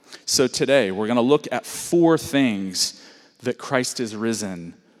So today, we're going to look at 4 things that Christ is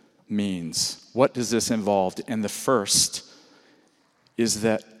risen means. What does this involve? And the first is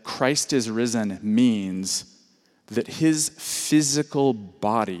that Christ is risen means that his physical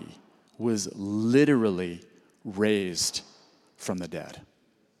body was literally raised from the dead.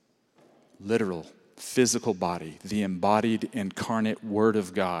 Literal, physical body, the embodied, incarnate Word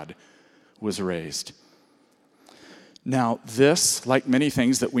of God was raised. Now, this, like many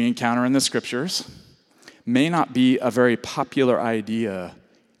things that we encounter in the Scriptures, may not be a very popular idea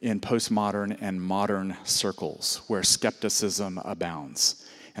in postmodern and modern circles where skepticism abounds.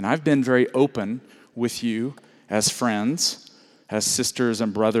 And I've been very open with you as friends, as sisters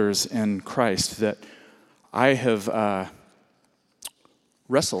and brothers in Christ, that I have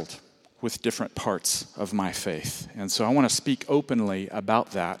wrestled with different parts of my faith. And so I want to speak openly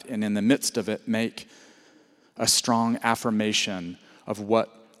about that, and in the midst of it, make a strong affirmation of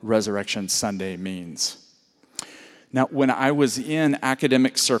what Resurrection Sunday means. Now, when I was in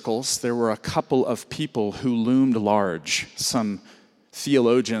academic circles, there were a couple of people who loomed large, some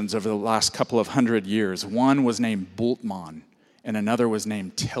theologians over the last couple of hundred years. One was named Bultmann, and another was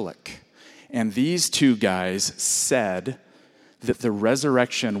named Tillich. And these 2 guys said that the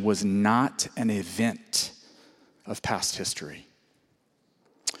resurrection was not an event of past history.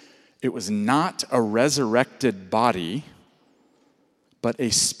 It was not a resurrected body, but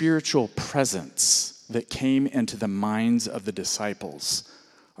a spiritual presence that came into the minds of the disciples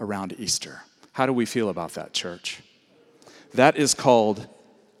around Easter. How do we feel about that, church? That is called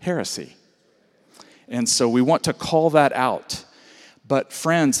heresy. And so we want to call that out. But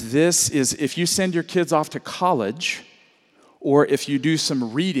friends, this is, if you send your kids off to college, or if you do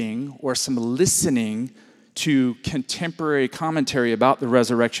some reading or some listening to contemporary commentary about the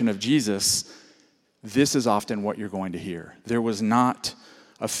resurrection of Jesus, this is often what you're going to hear. There was not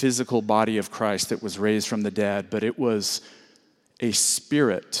a physical body of Christ that was raised from the dead, but it was a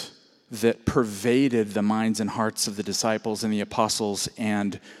spirit that pervaded the minds and hearts of the disciples and the apostles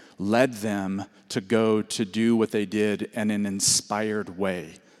and led them to go to do what they did in an inspired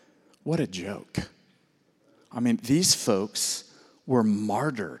way. What a joke. I mean, these folks were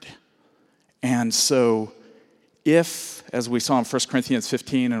martyred. And so if, as we saw in 1 Corinthians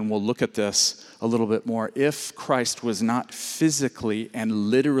 15, and we'll look at this a little bit more, if Christ was not physically and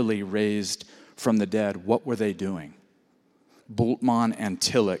literally raised from the dead, what were they doing? Bultmann and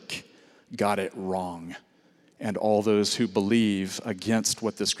Tillich got it wrong. And all those who believe against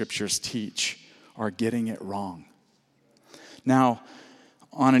what the Scriptures teach are getting it wrong. Now,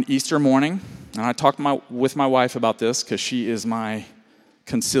 on an Easter morning, and I talked with my wife about this because she is my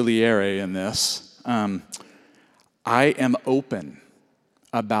consigliere in this, I am open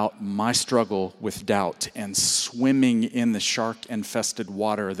about my struggle with doubt and swimming in the shark-infested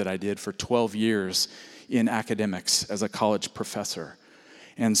water that I did for 12 years in academics as a college professor.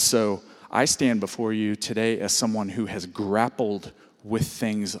 And so I stand before you today as someone who has grappled with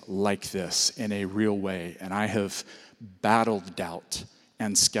things like this in a real way, and I have battled doubt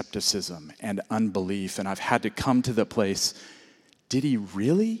and skepticism and unbelief, and I've had to come to the place, did he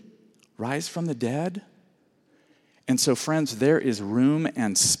really rise from the dead? And so, friends, there is room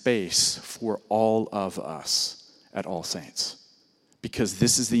and space for all of us at All Saints because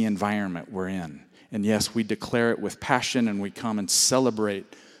this is the environment we're in. And yes, we declare it with passion and we come and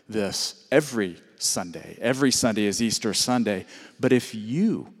celebrate this every Sunday. Every Sunday is Easter Sunday. But if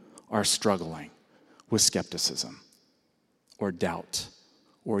you are struggling with skepticism or doubt,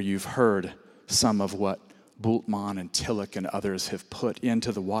 or you've heard some of what Bultmann and Tillich and others have put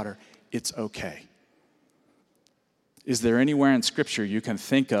into the water, it's okay. Is there anywhere in Scripture you can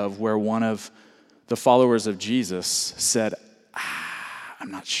think of where one of the followers of Jesus said,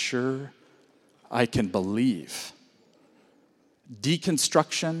 I'm not sure I can believe?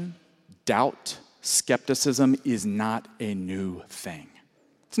 Deconstruction, doubt, skepticism is not a new thing.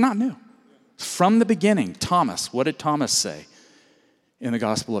 It's not new. From the beginning, Thomas, what did Thomas say in the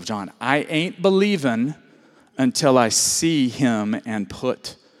Gospel of John? I ain't believing until I see him and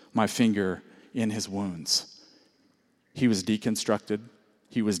put my finger in his wounds. He was deconstructed.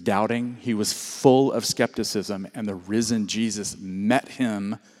 He was doubting. He was full of skepticism, and the risen Jesus met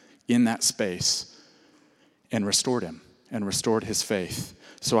him in that space and restored him and restored his faith.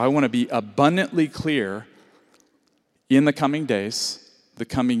 So I want to be abundantly clear in the coming days, the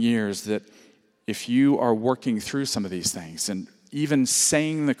coming years, that if you are working through some of these things, and even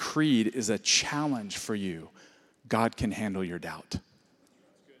saying the creed is a challenge for you, God can handle your doubt.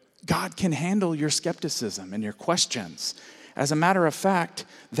 God can handle your skepticism and your questions. As a matter of fact,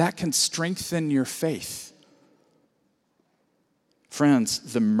 that can strengthen your faith.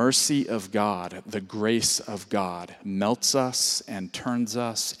 Friends, the mercy of God, the grace of God melts us and turns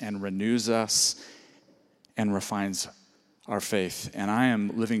us and renews us and refines our faith. And I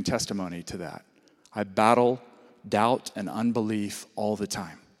am living testimony to that. I battle doubt and unbelief all the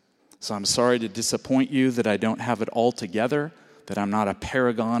time. So I'm sorry to disappoint you that I don't have it all together, that I'm not a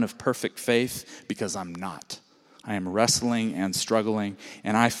paragon of perfect faith, because I'm not. I am wrestling and struggling,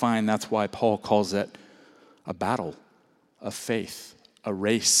 and I find that's why Paul calls it a battle of faith, a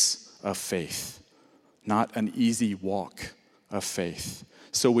race of faith, not an easy walk of faith.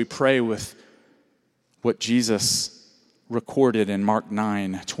 So we pray with what Jesus recorded in Mark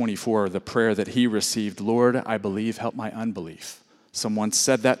 9:24, the prayer that he received, Lord, I believe, help my unbelief. Someone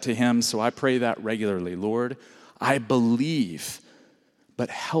said that to him, so I pray that regularly. Lord, I believe, but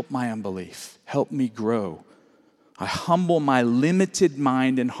help my unbelief. Help me grow. I humble my limited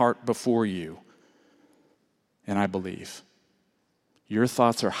mind and heart before you, and I believe. Your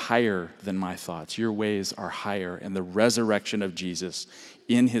thoughts are higher than my thoughts. Your ways are higher, and the resurrection of Jesus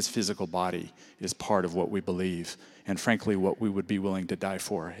in his physical body is part of what we believe, and frankly, what we would be willing to die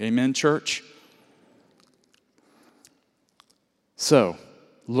for. Amen, church? So,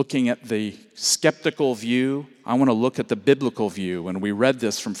 looking at the skeptical view, I want to look at the biblical view. And we read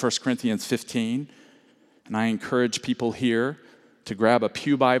this from 1 Corinthians 15, and I encourage people here to grab a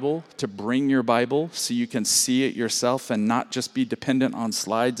pew Bible, to bring your Bible so you can see it yourself and not just be dependent on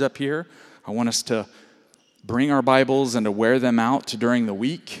slides up here. I want us to bring our Bibles and to wear them out during the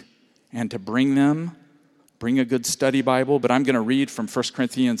week and to bring a good study Bible. But I'm going to read from 1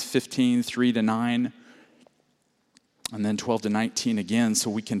 Corinthians 15, 3-9, and then 12-19 again,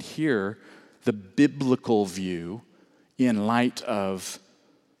 so we can hear the biblical view in light of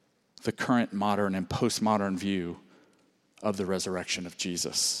the current modern and postmodern view of the resurrection of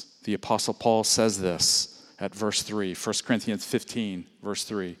Jesus. The Apostle Paul says this at verse 3, 1 Corinthians 15, verse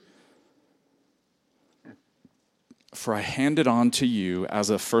 3. For I handed on to you as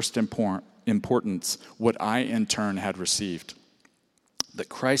of first importance what I in turn had received, that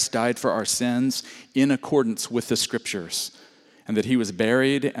Christ died for our sins in accordance with the Scriptures, and that he was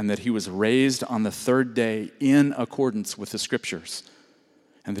buried, and that he was raised on the third day in accordance with the Scriptures,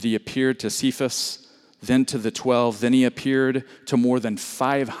 and that he appeared to Cephas, then to the 12, then he appeared to more than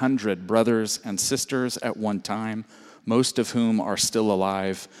 500 brothers and sisters at one time, most of whom are still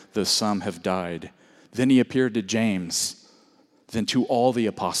alive, though some have died. Then he appeared to James, then to all the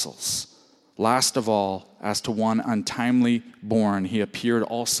apostles. Last of all, as to one untimely born, he appeared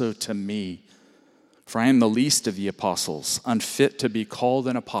also to me. For I am the least of the apostles, unfit to be called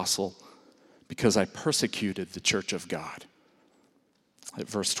an apostle, because I persecuted the church of God. At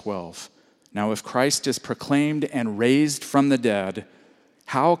verse 12, now if Christ is proclaimed and raised from the dead,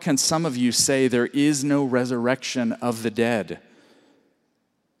 how can some of you say there is no resurrection of the dead?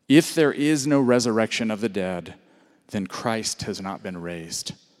 If there is no resurrection of the dead, then Christ has not been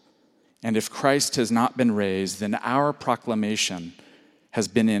raised. And if Christ has not been raised, then our proclamation has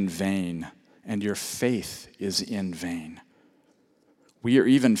been in vain, and your faith is in vain. We are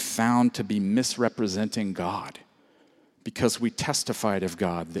even found to be misrepresenting God, because we testified of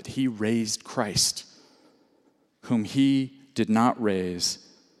God that he raised Christ, whom he did not raise,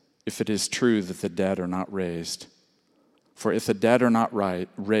 if it is true that the dead are not raised. For if the dead are not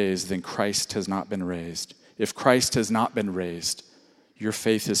raised, then Christ has not been raised. If Christ has not been raised, your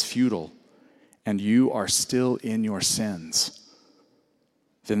faith is futile, and you are still in your sins.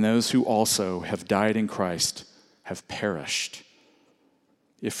 Then those who also have died in Christ have perished.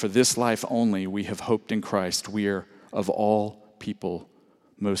 If for this life only we have hoped in Christ, we are of all people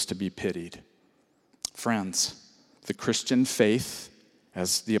most to be pitied. Friends, the Christian faith,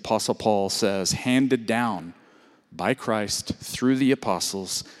 as the Apostle Paul says, handed down by Christ through the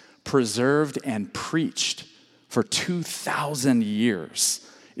apostles, preserved and preached for 2,000 years,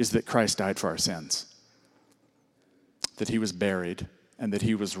 is that Christ died for our sins, that he was buried, and that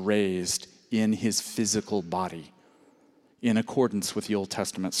he was raised in his physical body in accordance with the Old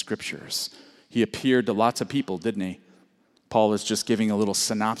Testament scriptures. He appeared to lots of people, didn't he? Paul is just giving a little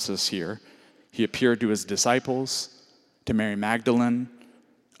synopsis here. He appeared to his disciples, to Mary Magdalene,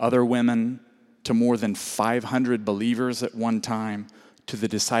 other women, to more than 500 believers at one time, to the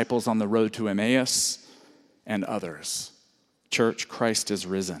disciples on the road to Emmaus, and others. Church, Christ is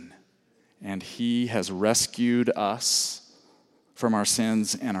risen, and he has rescued us from our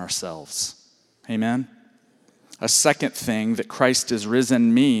sins and ourselves. Amen? A second thing that Christ is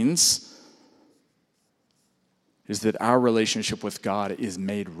risen means is that our relationship with God is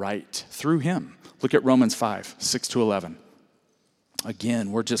made right through him. Look at Romans 5, 6-11.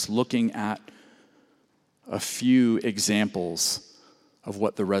 Again, we're just looking at a few examples of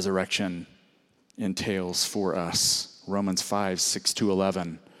what the resurrection entails for us. Romans 5, 6 to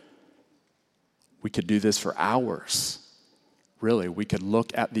 11. We could do this for hours. Really, we could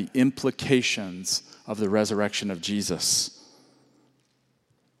look at the implications of the resurrection of Jesus.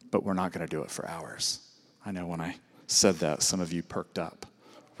 But we're not going to do it for hours. I know when I said that, some of you perked up.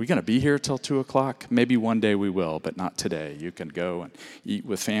 We're going to be here till 2 o'clock? Maybe one day we will, but not today. You can go and eat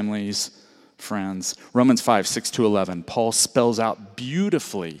with families, friends. Romans 5, 6 to 11, Paul spells out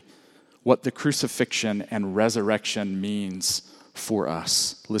beautifully what the crucifixion and resurrection means for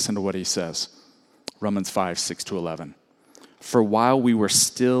us. Listen to what he says. Romans 5, 6 to 11. For while we were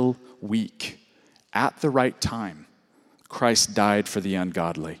still weak, at the right time, Christ died for the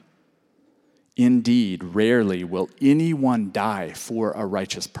ungodly. Indeed, rarely will anyone die for a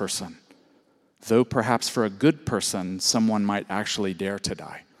righteous person, though perhaps for a good person, someone might actually dare to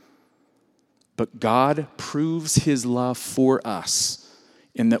die. But God proves his love for us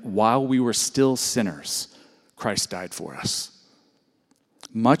in that while we were still sinners, Christ died for us.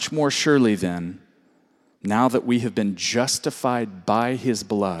 Much more surely then, now that we have been justified by his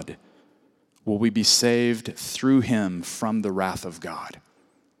blood, will we be saved through him from the wrath of God.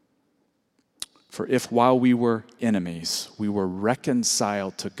 For if while we were enemies, we were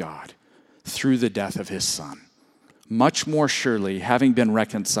reconciled to God through the death of his Son, much more surely, having been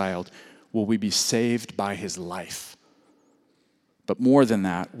reconciled, will we be saved by his life. But more than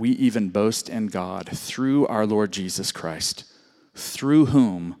that, we even boast in God through our Lord Jesus Christ, through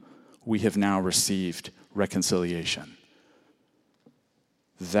whom we have now received reconciliation.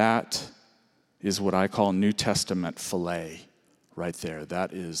 That is what I call New Testament filet right there.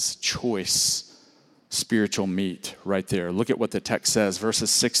 That is choice spiritual meat right there. Look at what the text says, verses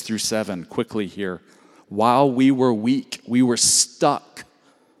 6 through 7, quickly here. While we were weak, we were stuck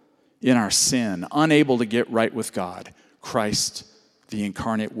in our sin, unable to get right with God. Christ, the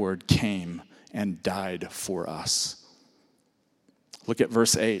incarnate Word, came and died for us. Look at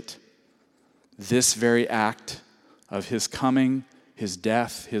verse 8. This very act of his coming, his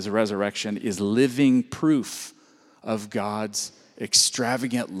death, his resurrection is living proof of God's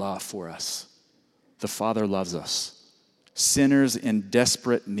extravagant love for us. The Father loves us, sinners in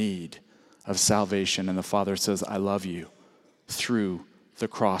desperate need of salvation, and the Father says, I love you through the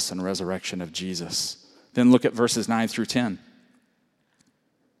cross and resurrection of Jesus. Then look at verses 9 through 10.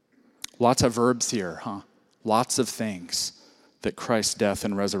 Lots of verbs here, huh? Lots of things that Christ's death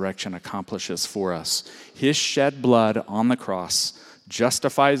and resurrection accomplishes for us. His shed blood on the cross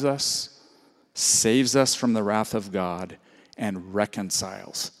justifies us, saves us from the wrath of God, and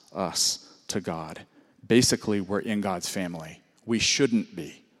reconciles us to God. Basically, we're in God's family. We shouldn't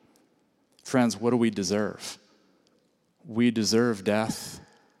be. Friends, what do we deserve? We deserve death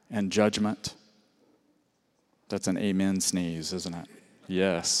and judgment. That's an amen sneeze, isn't it?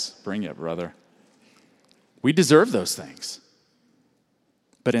 Yes, bring it, brother. We deserve those things.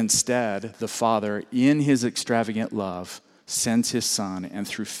 But instead, the Father, in his extravagant love, sends his Son, and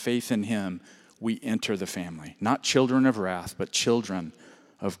through faith in him, we enter the family. Not children of wrath, but children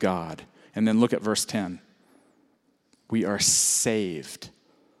of God. And then look at verse 10. We are saved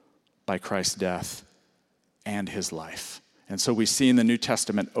by Christ's death and his life. And so we see in the New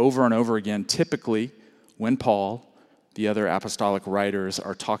Testament over and over again, typically when Paul, the other apostolic writers,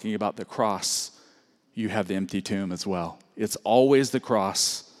 are talking about the cross, you have the empty tomb as well. It's always the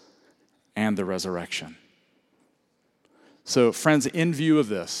cross and the resurrection. So, friends, in view of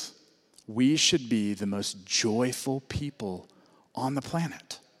this, we should be the most joyful people on the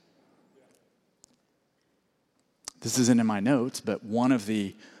planet. This isn't in my notes, but one of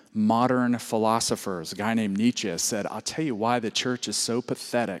the modern philosophers, a guy named Nietzsche, said, I'll tell you why the church is so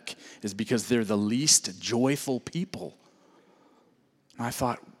pathetic is because they're the least joyful people. And I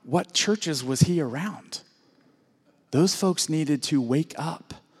thought, what churches was he around? Those folks needed to wake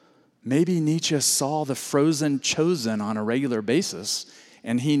up. Maybe Nietzsche saw the frozen chosen on a regular basis,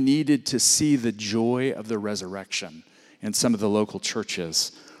 and he needed to see the joy of the resurrection in some of the local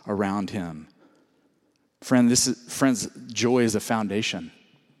churches around him. Friends, joy is a foundation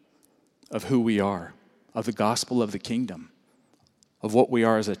of who we are, of the gospel of the kingdom, of what we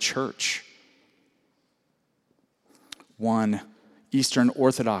are as a church. One Eastern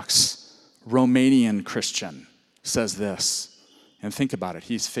Orthodox Romanian Christian says this, and think about it.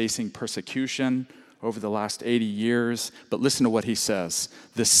 He's facing persecution over the last 80 years, but listen to what he says.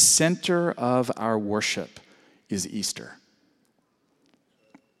 The center of our worship is Easter.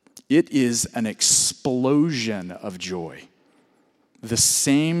 It is an explosion of joy, the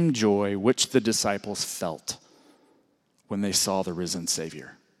same joy which the disciples felt when they saw the risen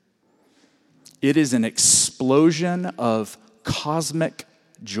Savior. It is an explosion of cosmic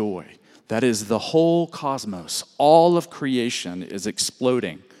joy. That is, the whole cosmos, all of creation is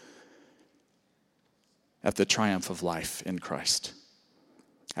exploding at the triumph of life in Christ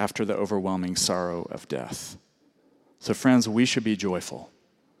after the overwhelming sorrow of death. So friends, we should be joyful.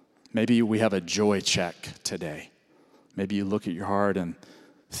 Maybe we have a joy check today. Maybe you look at your heart and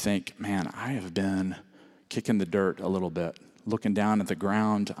think, man, I have been kicking the dirt a little bit, looking down at the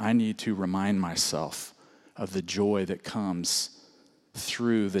ground. I need to remind myself of the joy that comes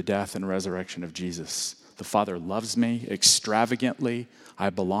through the death and resurrection of Jesus. The Father loves me extravagantly. I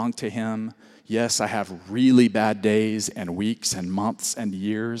belong to him. Yes, I have really bad days and weeks and months and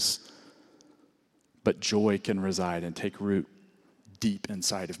years, but joy can reside and take root deep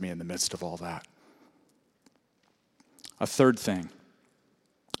inside of me in the midst of all that. A third thing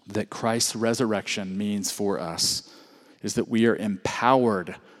that Christ's resurrection means for us is that we are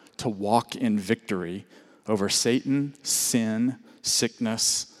empowered to walk in victory over Satan, sin,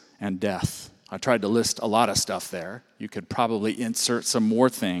 sickness, and death. I tried to list a lot of stuff there. You could probably insert some more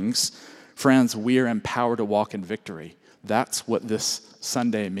things. Friends, we are empowered to walk in victory. That's what this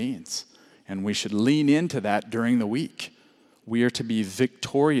Sunday means. And we should lean into that during the week. We are to be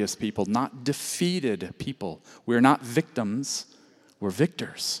victorious people, not defeated people. We're not victims, we're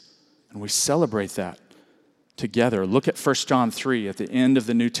victors. And we celebrate that together. Look at 1 John 3 at the end of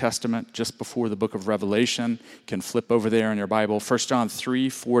the New Testament, just before the book of Revelation. You can flip over there in your Bible. 1 John 3,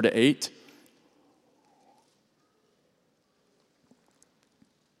 4-8.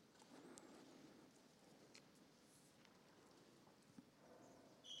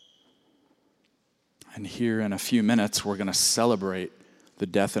 And here in a few minutes, we're going to celebrate the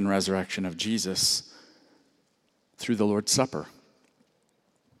death and resurrection of Jesus through the Lord's Supper.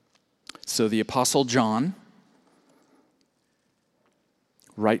 So the Apostle John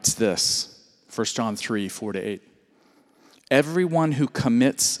writes this, 1 John 3, 4-8. Everyone who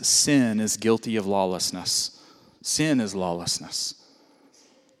commits sin is guilty of lawlessness. Sin is lawlessness.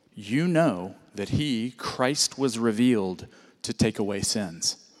 You know that he, Christ, was revealed to take away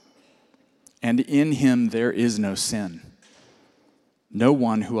sins. And in him there is no sin. No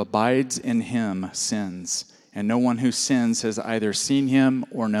one who abides in him sins, and no one who sins has either seen him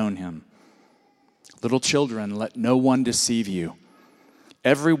or known him. Little children, let no one deceive you.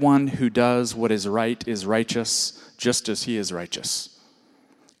 Everyone who does what is right is righteous, just as he is righteous.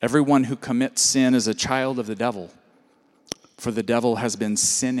 Everyone who commits sin is a child of the devil, for the devil has been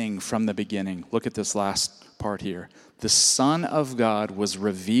sinning from the beginning. Look at this last part here. The Son of God was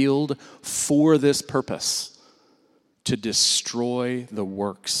revealed for this purpose, to destroy the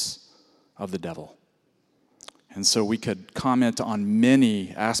works of the devil. And so we could comment on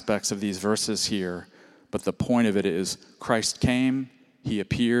many aspects of these verses here, but the point of it is Christ came, he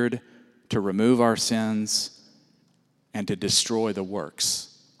appeared to remove our sins and to destroy the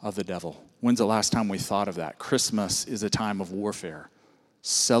works of the devil. When's the last time we thought of that? Christmas is a time of warfare,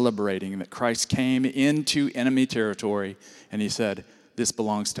 celebrating that Christ came into enemy territory and he said, this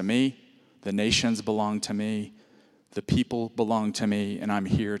belongs to me, the nations belong to me, the people belong to me, and I'm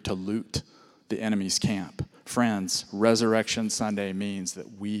here to loot the enemy's camp. Friends, Resurrection Sunday means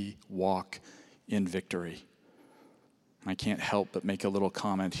that we walk in victory. I can't help but make a little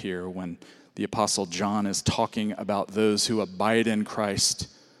comment here when the Apostle John is talking about those who abide in Christ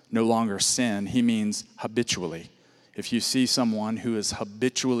no longer sin. He means habitually. If you see someone who is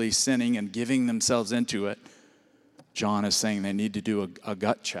habitually sinning and giving themselves into it, John is saying they need to do a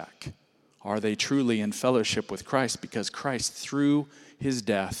gut check. Are they truly in fellowship with Christ? Because Christ, through his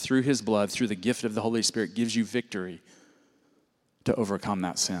death, through his blood, through the gift of the Holy Spirit, gives you victory to overcome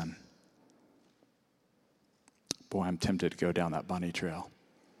that sin. Boy, I'm tempted to go down that bunny trail.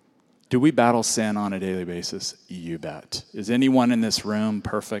 Do we battle sin on a daily basis? You bet. Is anyone in this room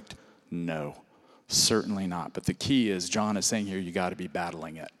perfect? No, certainly not. But the key is, John is saying here, you got to be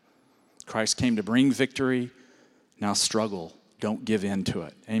battling it. Christ came to bring victory. Now struggle. Don't give in to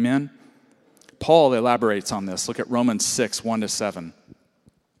it. Amen? Paul elaborates on this. Look at Romans 6, 1-7.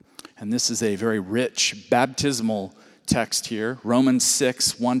 And this is a very rich baptismal text here. Romans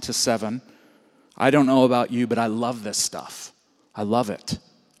 6, 1-7. I don't know about you, but I love this stuff. I love it.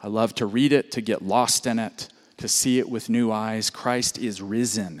 I love to read it, to get lost in it, to see it with new eyes. Christ is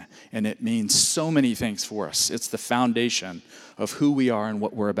risen, and it means so many things for us. It's the foundation of who we are and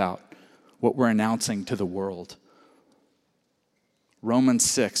what we're about, what we're announcing to the world. Romans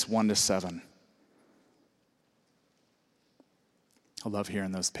 6, 1-7. I love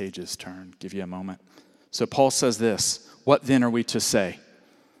hearing those pages turn. Give you a moment. So Paul says this, what then are we to say?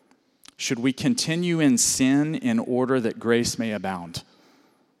 Should we continue in sin in order that grace may abound?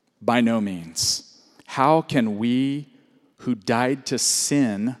 By no means. How can we who died to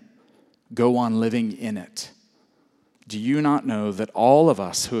sin go on living in it. Do you not know that all of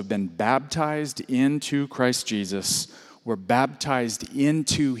us who have been baptized into Christ Jesus were baptized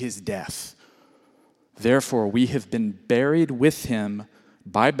into his death? Therefore, we have been buried with him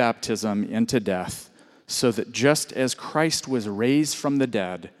by baptism into death, so that just as Christ was raised from the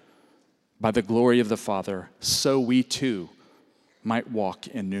dead by the glory of the Father, so we too might walk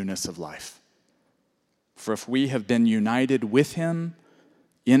in newness of life. For if we have been united with him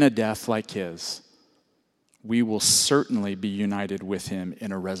in a death like his, we will certainly be united with him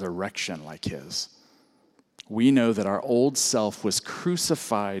in a resurrection like his. We know that our old self was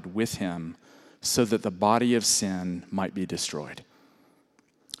crucified with him so that the body of sin might be destroyed,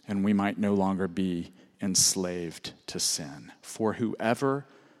 and we might no longer be enslaved to sin. For whoever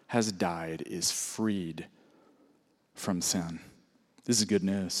has died is freed from sin. This is good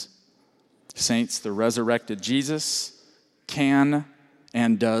news. Saints, the resurrected Jesus can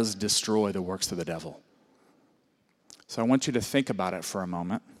and does destroy the works of the devil. So I want you to think about it for a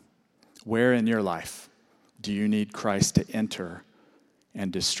moment. Where in your life do you need Christ to enter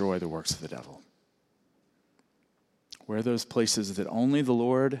and destroy the works of the devil? Where are those places that only the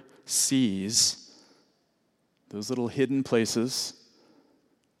Lord sees, those little hidden places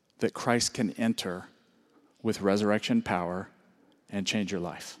that Christ can enter with resurrection power and change your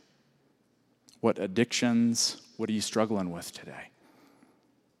life? What addictions, what are you struggling with today?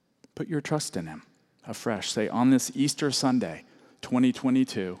 Put your trust in him afresh. Say, on this Easter Sunday,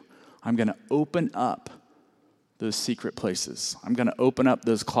 2022, I'm going to open up those secret places. I'm going to open up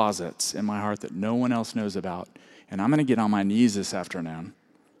those closets in my heart that no one else knows about. And I'm going to get on my knees this afternoon,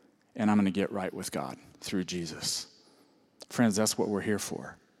 and I'm going to get right with God through Jesus. Friends, that's what we're here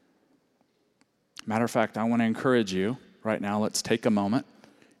for. Matter of fact, I want to encourage you right now. Let's take a moment.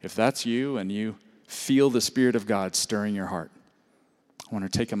 If that's you and you feel the Spirit of God stirring your heart, I want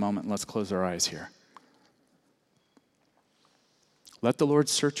to take a moment and let's close our eyes here. Let the Lord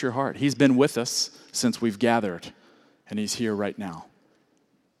search your heart. He's been with us since we've gathered, and he's here right now.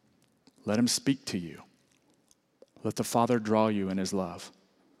 Let him speak to you. Let the Father draw you in his love.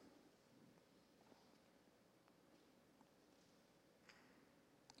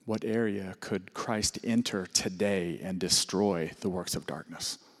 What area could Christ enter today and destroy the works of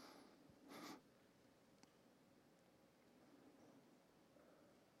darkness?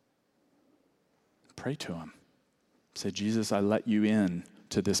 Pray to him. Say, Jesus, I let you in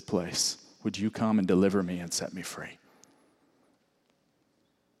to this place. Would you come and deliver me and set me free?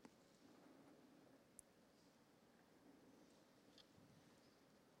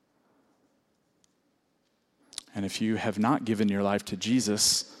 And if you have not given your life to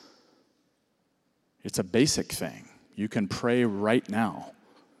Jesus, it's a basic thing. You can pray right now.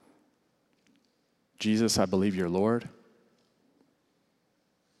 Jesus, I believe you're Lord.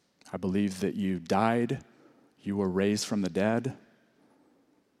 I believe that you died, you were raised from the dead.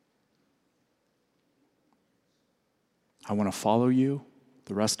 I want to follow you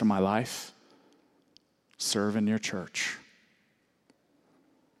the rest of my life, serve in your church.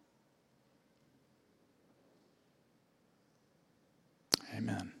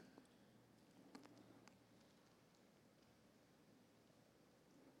 Amen.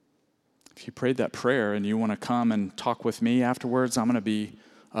 If you prayed that prayer and you want to come and talk with me afterwards, I'm going to be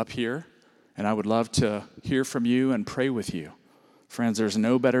up here, and I would love to hear from you and pray with you. Friends, there's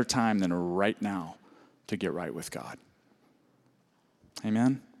no better time than right now to get right with God.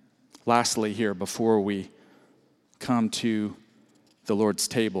 Amen? Lastly here, before we come to the Lord's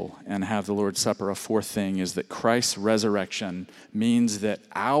table and have the Lord's Supper, a fourth thing is that Christ's resurrection means that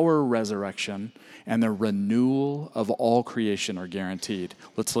our resurrection and the renewal of all creation are guaranteed.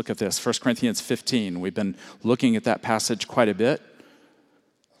 Let's look at this. 1 Corinthians 15. We've been looking at that passage quite a bit.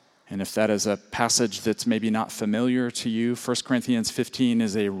 And if that is a passage that's maybe not familiar to you, 1 Corinthians 15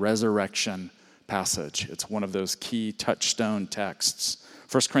 is a resurrection passage. It's one of those key touchstone texts.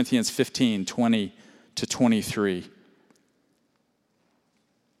 1 Corinthians 15, 20 to 23.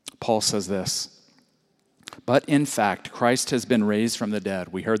 Paul says this, but in fact, Christ has been raised from the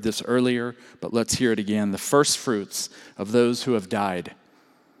dead. We heard this earlier, but let's hear it again. The first fruits of those who have died.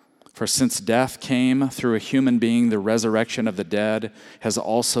 For since death came through a human being, the resurrection of the dead has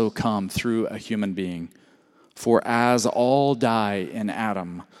also come through a human being. For as all die in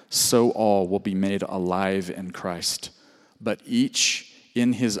Adam, so all will be made alive in Christ. But each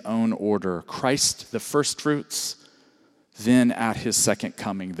in his own order. Christ the first fruits, then at his second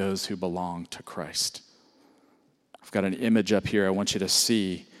coming, those who belong to Christ. I've got an image up here I want you to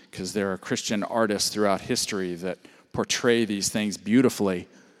see, because there are Christian artists throughout history that portray these things beautifully.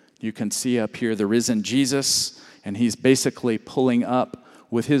 You can see up here the risen Jesus, And he's basically pulling up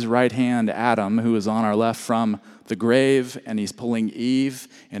with his right hand Adam, who is on our left, from the grave, and he's pulling Eve,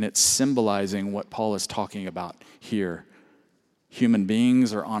 and it's symbolizing what Paul is talking about here. Human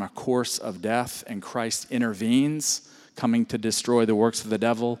beings are on a course of death, and Christ intervenes, coming to destroy the works of the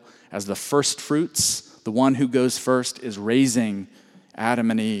devil. As the first fruits, the one who goes first is raising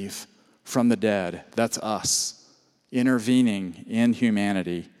Adam and Eve from the dead. That's us, intervening in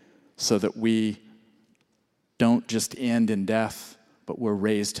humanity so that we don't just end in death, but we're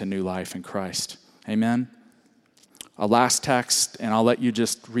raised to new life in Christ. Amen? A last text, and I'll let you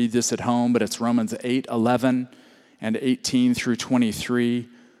just read this at home, but it's Romans 8:11 and 18 through 23.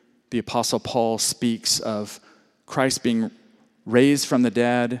 The Apostle Paul speaks of Christ being raised from the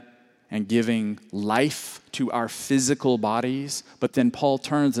dead and giving life to our physical bodies. But then Paul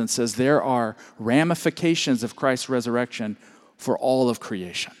turns and says there are ramifications of Christ's resurrection for all of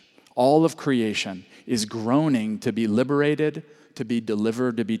creation. All of creation is groaning to be liberated, to be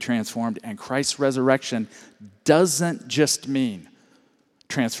delivered, to be transformed. And Christ's resurrection doesn't just mean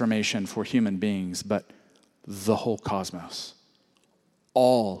transformation for human beings, but the whole cosmos,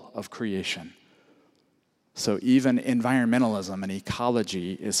 all of creation. So even environmentalism and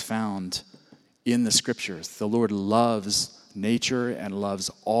ecology is found in the scriptures. The Lord loves nature and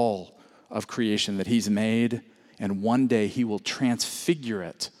loves all of creation that he's made, and one day he will transfigure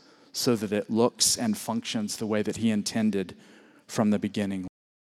it so that it looks and functions the way that he intended from the beginning.